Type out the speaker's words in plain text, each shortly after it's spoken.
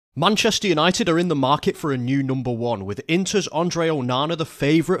Manchester United are in the market for a new number one, with Inter's André Onana the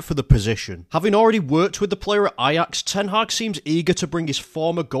favourite for the position. Having already worked with the player at Ajax, Ten Hag seems eager to bring his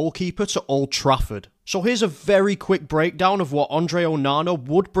former goalkeeper to Old Trafford. So here's a very quick breakdown of what André Onana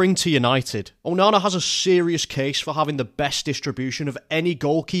would bring to United. Onana has a serious case for having the best distribution of any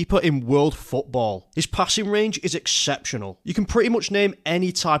goalkeeper in world football. His passing range is exceptional. You can pretty much name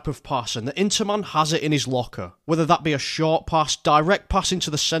any type of pass and the Interman has it in his locker. Whether that be a short pass, direct pass into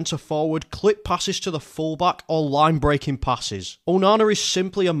the centre forward, clip passes to the fullback or line breaking passes. Onana is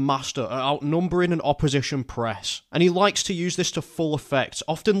simply a master at outnumbering an opposition press, and he likes to use this to full effect,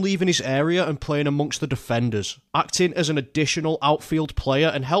 often leaving his area and playing amongst the defenders, acting as an additional outfield player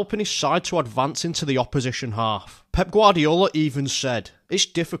and helping his side to advance into the opposition half. Pep Guardiola even said, "It's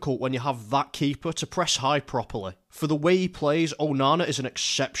difficult when you have that keeper to press high properly." For the way he plays, Onana is an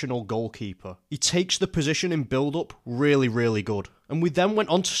exceptional goalkeeper. He takes the position in build-up really good. And we then went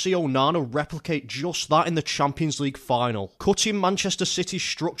on to see Onana replicate just that in the Champions League final, cutting Manchester City's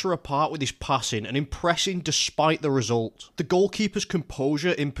structure apart with his passing and impressing despite the result. The goalkeeper's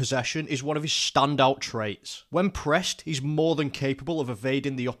composure in possession is one of his standout traits. When pressed, he's more than capable of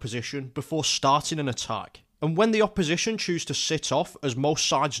evading the opposition before starting an attack. And when the opposition choose to sit off, as most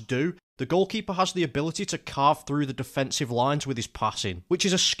sides do, the goalkeeper has the ability to carve through the defensive lines with his passing, which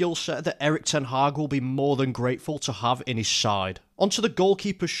is a skill set that Erik ten Hag will be more than grateful to have in his side. Onto the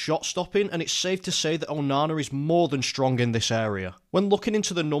goalkeeper's shot stopping, and it's safe to say that Onana is more than strong in this area. When looking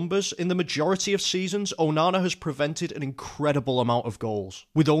into the numbers, in the majority of seasons, Onana has prevented an incredible amount of goals,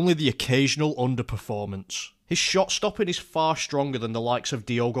 with only the occasional underperformance. His shot stopping is far stronger than the likes of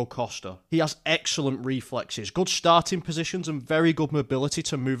Diogo Costa. He has excellent reflexes, good starting positions and very good mobility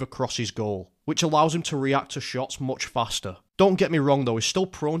to move across his goal, which allows him to react to shots much faster. Don't get me wrong though, he's still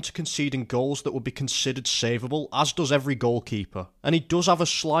prone to conceding goals that would be considered savable, as does every goalkeeper. And he does have a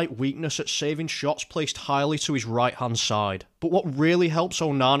slight weakness at saving shots placed highly to his right hand side. But what really helps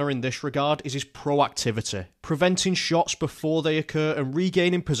Onana in this regard is his proactivity, preventing shots before they occur and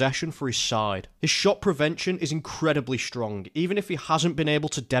regaining possession for his side. His shot prevention is incredibly strong, even if he hasn't been able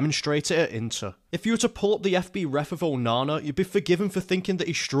to demonstrate it at Inter. If you were to pull up the FB ref of Onana, you'd be forgiven for thinking that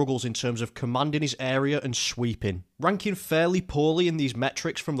he struggles in terms of commanding his area and sweeping, ranking fairly poorly in these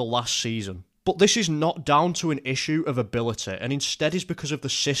metrics from the last season. But this is not down to an issue of ability, and instead is because of the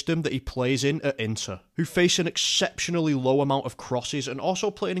system that he plays in at Inter, who face an exceptionally low amount of crosses and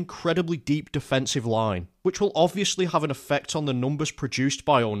also play an incredibly deep defensive line, which will obviously have an effect on the numbers produced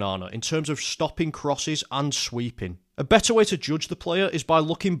by Onana in terms of stopping crosses and sweeping. A better way to judge the player is by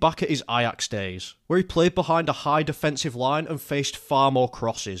looking back at his Ajax days, where he played behind a high defensive line and faced far more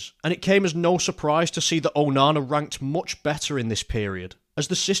crosses, and it came as no surprise to see that Onana ranked much better in this period, as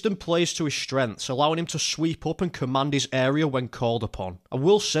the system plays to his strengths, allowing him to sweep up and command his area when called upon. I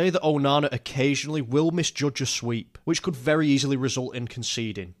will say that Onana occasionally will misjudge a sweep, which could very easily result in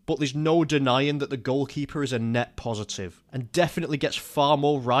conceding, but there's no denying that the goalkeeper is a net positive, and definitely gets far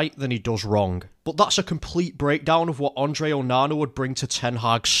more right than he does wrong. But that's a complete breakdown of what André Onana would bring to Ten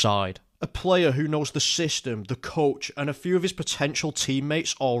Hag's side. A player who knows the system, the coach, and a few of his potential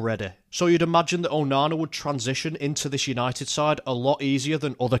teammates already. So you'd imagine that Onana would transition into this United side a lot easier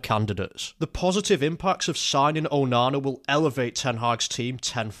than other candidates. The positive impacts of signing Onana will elevate Ten Hag's team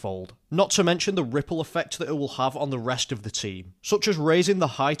tenfold. Not to mention the ripple effect that it will have on the rest of the team, such as raising the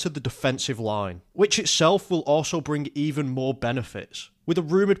height of the defensive line, which itself will also bring even more benefits. With a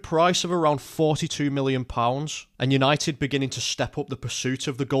rumoured price of around £42 million, and United beginning to step up the pursuit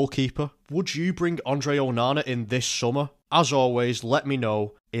of the goalkeeper, would you bring André Onana in this summer? As always, let me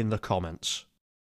know in the comments.